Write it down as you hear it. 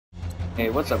Hey,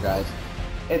 what's up guys?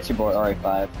 It's your boy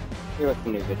RA5 here with a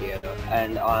new video,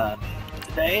 and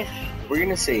today we're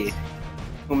gonna see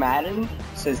who Madden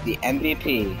says the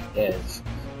MVP is,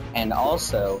 and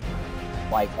also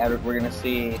we're gonna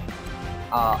see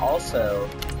also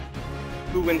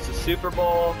who wins the Super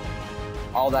Bowl,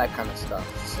 all that kind of stuff.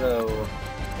 So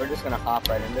we're just gonna hop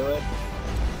right into it.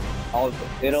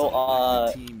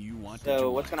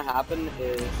 So what's going to happen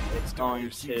is it's going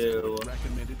to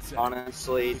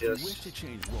honestly just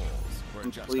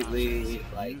completely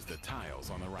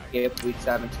skip week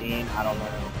 17. I don't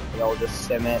know. They'll just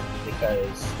sim it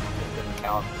because it didn't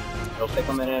count. It'll take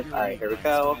a minute. Alright, here we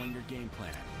go.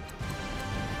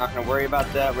 Not going to worry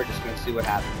about that. We're just going to see what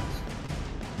happens.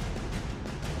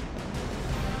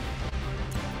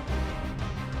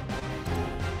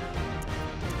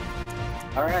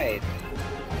 Alright.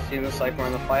 Seems like we're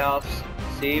in the playoffs.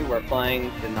 See, we're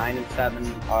playing the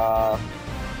 9-7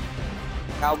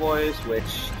 Cowboys,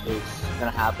 which is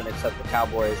gonna happen. Except the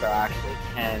Cowboys are actually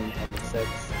 10-6.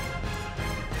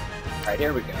 All right,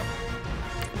 here we go.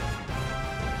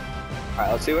 All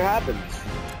right, let's see what happens.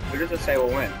 Who does it say will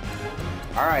win?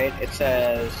 All right, it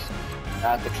says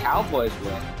that the Cowboys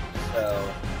win.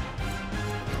 So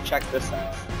check this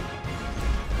out.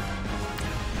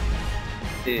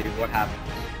 Dude, what happened?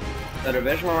 The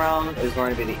divisional round is going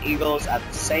to be the Eagles at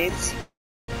the Saints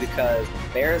because the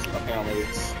Bears apparently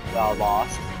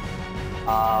lost.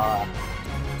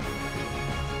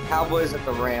 Cowboys at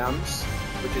the Rams,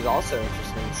 which is also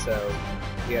interesting. So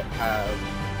we have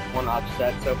one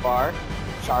upset so far.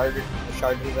 The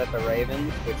Chargers at the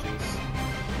Ravens, which is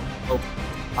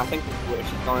which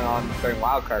is going on during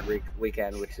Wild Card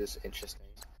weekend, which is interesting.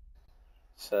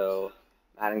 So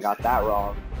Madden got that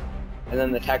wrong. And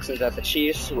then the Texans at the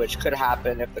Chiefs, which could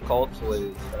happen if the Colts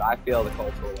lose, but I feel the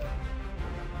Colts will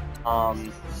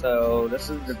win. So this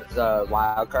is the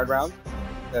wild card round.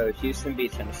 So Houston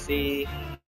beat Tennessee.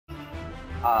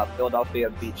 Philadelphia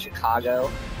beat Chicago.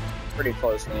 Pretty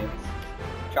close game.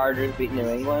 Chargers beat New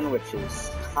England, which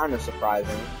is kind of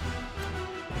surprising.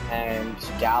 And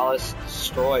Dallas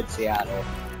destroyed Seattle.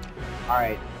 All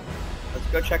right, let's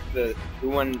go check who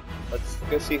won. Let's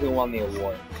go see who won the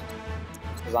award.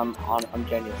 Because I'm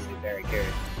genuinely very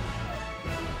curious.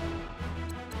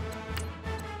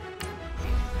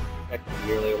 Check the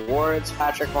yearly awards.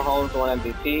 Patrick Mahomes won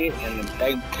MVP, and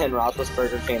Ben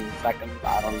Roethlisberger came in second.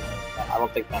 I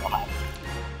don't think that'll happen.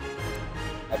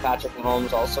 And Patrick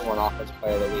Mahomes also won Offensive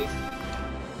Player of the Week.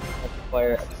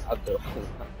 Player of the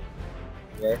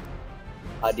year.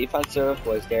 Defensive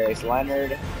was Darius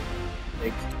Leonard.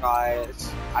 Big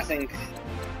surprise. I think.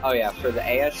 Oh yeah, for the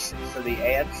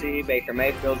AFC, Baker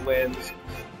Mayfield wins.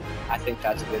 I think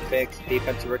that's a good pick.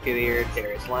 Defensive Rookie of the Year,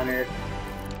 Darius Leonard.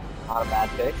 Not a bad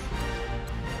pick.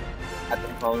 I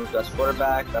think Mahomes best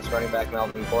quarterback, best running back,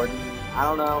 Melvin Gordon. I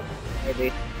don't know,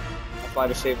 maybe. Best wide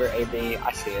receiver, AB.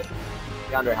 I see it.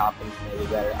 DeAndre Hopkins maybe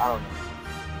better. I don't know.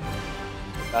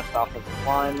 Best offensive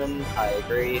lineman, I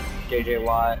agree. J.J.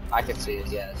 Watt, I can see it.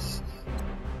 Yes.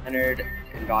 Leonard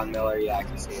and Von Miller, yeah, I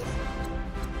can see it.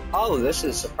 Oh, this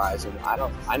is surprising. I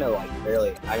know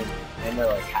barely. I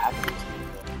know half of these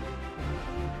people.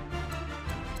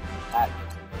 That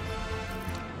makes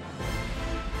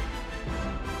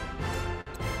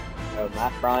it. So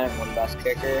Matt Bryant won best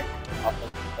kicker.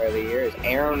 Offensive Player of the Year is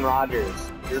Aaron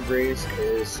Rodgers. Drew Brees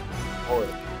is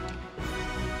fourth.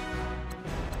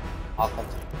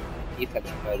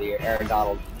 Defensive Player of the Year, Aaron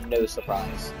Donald. No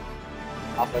surprise.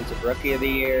 Offensive Rookie of the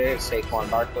Year, Saquon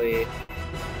Barkley.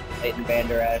 Leighton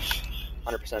Vander Esch,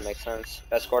 100% makes sense.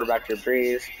 Best quarterback, Drew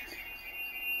Brees.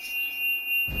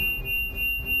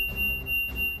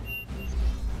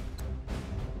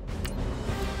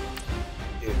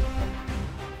 Dude.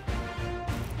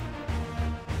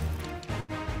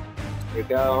 Here we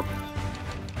go.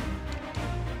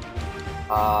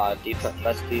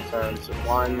 Best defensive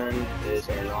lineman is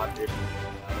Aaron Rodgers.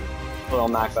 Little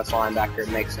Mac, best linebacker,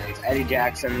 makes sense. Eddie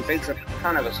Jackson, thinks a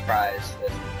kind of a surprise.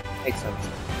 It makes sense.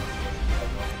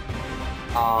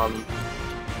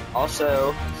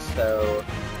 Also, so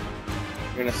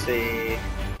we're gonna see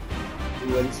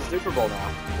who wins the Super Bowl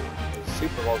now. The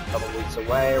Super Bowl's a couple weeks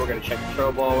away. We're gonna check the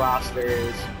Pro Bowl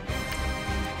rosters.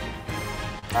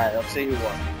 Alright, let's see who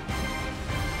won.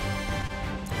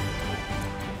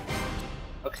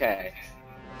 Okay.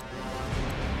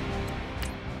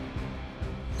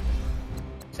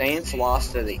 Saints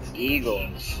lost to the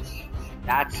Eagles.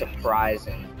 That's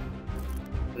surprising.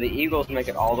 The Eagles make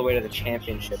it all the way to the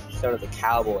championship, so do the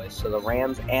Cowboys. So the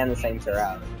Rams and the Saints are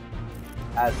out.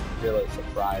 That's really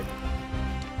surprising.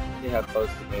 See how close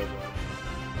the game was.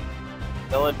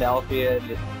 Philadelphia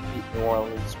beat New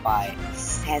Orleans by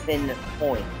 7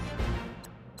 points.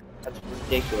 That's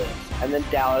ridiculous. And then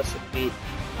Dallas beat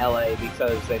LA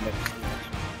because they missed too much.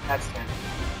 That's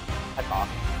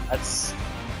awesome.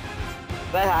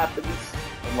 That happens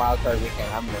in wildcard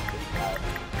weekend. I'm gonna be proud.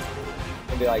 It's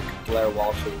gonna be like Blair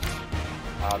Walsh's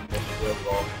missed field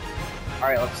goal.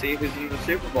 Alright, let's see who's in the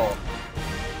Super Bowl.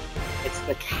 It's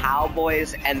the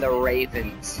Cowboys and the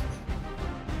Ravens.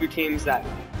 Two teams that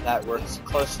were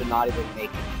close to not even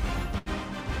making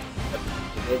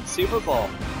the Super Bowl.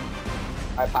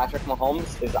 Alright, Patrick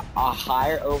Mahomes is a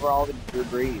higher overall than Drew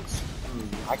Brees.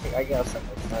 I guess that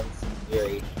makes sense in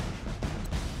theory.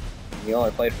 He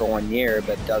only played for 1 year,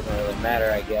 but doesn't really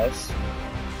matter, I guess.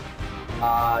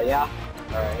 Yeah.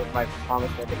 Alright, Mike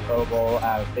Thomas made the Pro Bowl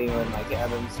out of Cleveland, Mike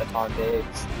Evans, Stephon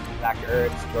Diggs, Zach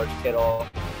Ertz, George Kittle,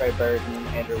 Trey Burton,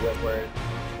 Andrew Whitworth,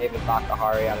 David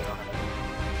Bakahari, I don't know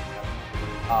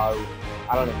how to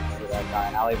I don't even know that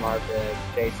guy. Ali Margaret,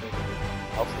 Jason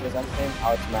Nelson, is that his name?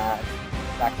 Alex Mack,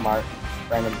 Zach Martin,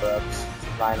 Brandon Brooks,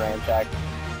 Ryan Ramczyk.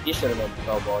 He should have been the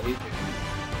Pro Bowl.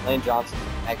 Lane Johnson's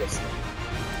a mega star.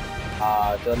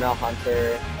 Donnell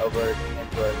Hunter over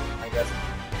Edward, I guess.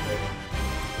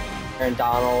 Aaron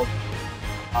Donald,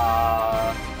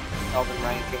 Kelvin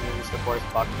Rankins,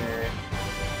 DeForest Buckner,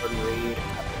 Jordan Reed,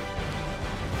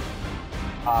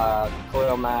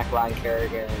 Khalil Mack, Ryan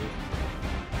Kerrigan,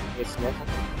 Jay Smith,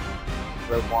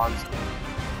 Roquan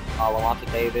Smith,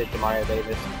 Lamont David, Demario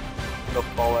Davis, Phil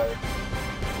Fuller,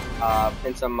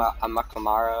 Prince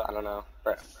Amakamara, I don't know,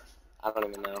 I don't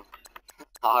even know.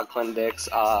 Clint Dix,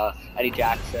 Eddie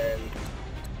Jackson,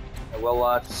 Will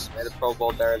Lutz made the Pro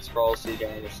Bowl, Darren Sproles, CJ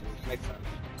Anderson. Makes sense.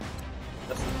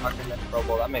 Justin Tucker made the Pro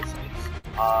Bowl, that makes sense.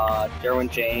 Derwin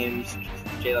James,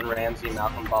 Jalen Ramsey,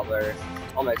 Malcolm Butler,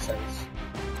 all makes sense.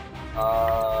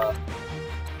 All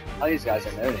these guys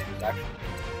are no names, actually.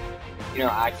 You know,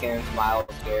 Atkins, Miles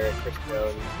Garrett, Chris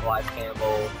Jones, Elias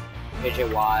Campbell,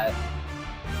 AJ Watt. I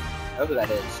know who that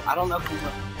is. I don't know who.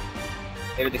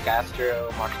 David DeCastro,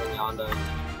 Marshall Yonda,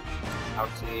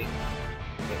 Outsy.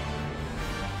 Okay.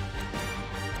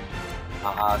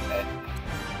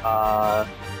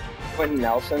 Quentin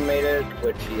Nelson made it,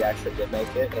 which he actually did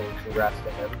make it, and congrats to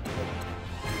him.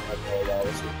 Okay, that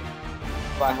was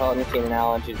Brian Hilton, Keenan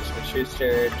Allen, Jesus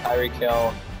Smith-Schuster, Tyreek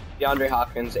Hill, DeAndre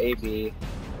Hopkins, AB,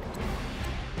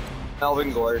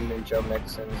 Melvin Gordon, and Joe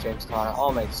Mixon, James Conner,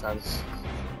 all make sense.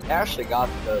 They actually got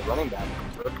the running back.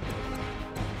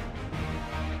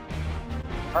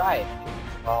 Alright,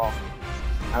 well,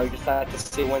 now we just have to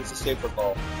see who wins the Super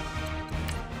Bowl.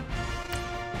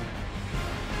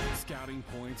 Scouting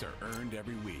points are earned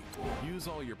every week. Use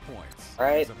all your points.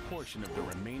 Alright, a portion of the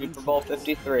remaining Super Bowl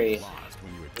 53.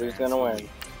 Who's gonna win?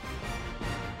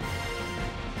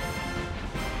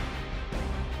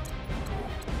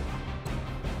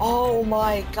 Oh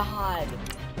my god!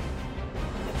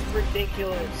 It's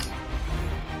ridiculous.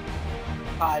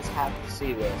 You guys have to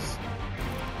see this.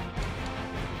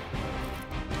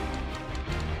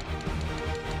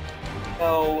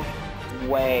 No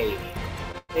way.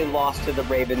 They lost to the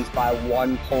Ravens by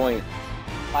 1 point.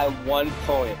 By 1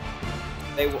 point.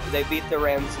 They beat the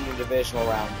Rams in the divisional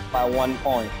round by 1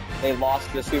 point. They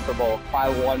lost the Super Bowl by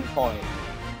 1 point.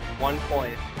 1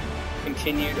 point.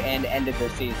 Continued and ended their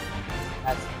season.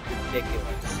 That's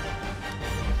ridiculous.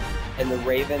 And the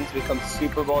Ravens become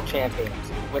Super Bowl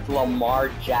champions with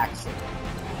Lamar Jackson.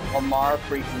 Lamar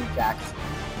freaking Jackson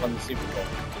won the Super Bowl.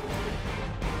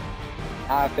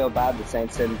 Now I feel bad the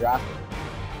Saints didn't draft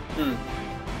him.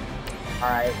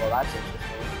 Alright, well that's interesting.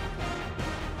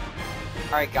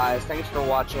 Alright guys, thanks for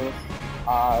watching.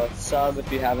 Sub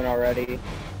if you haven't already.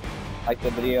 Like the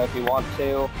video if you want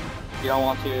to. If you don't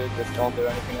want to, just don't do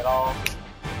anything at all.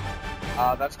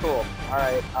 That's cool.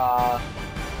 Alright, how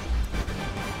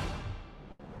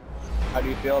do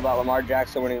you feel about Lamar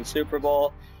Jackson winning the Super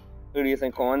Bowl? Who do you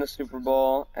think will win the Super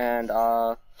Bowl? And,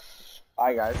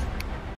 bye guys.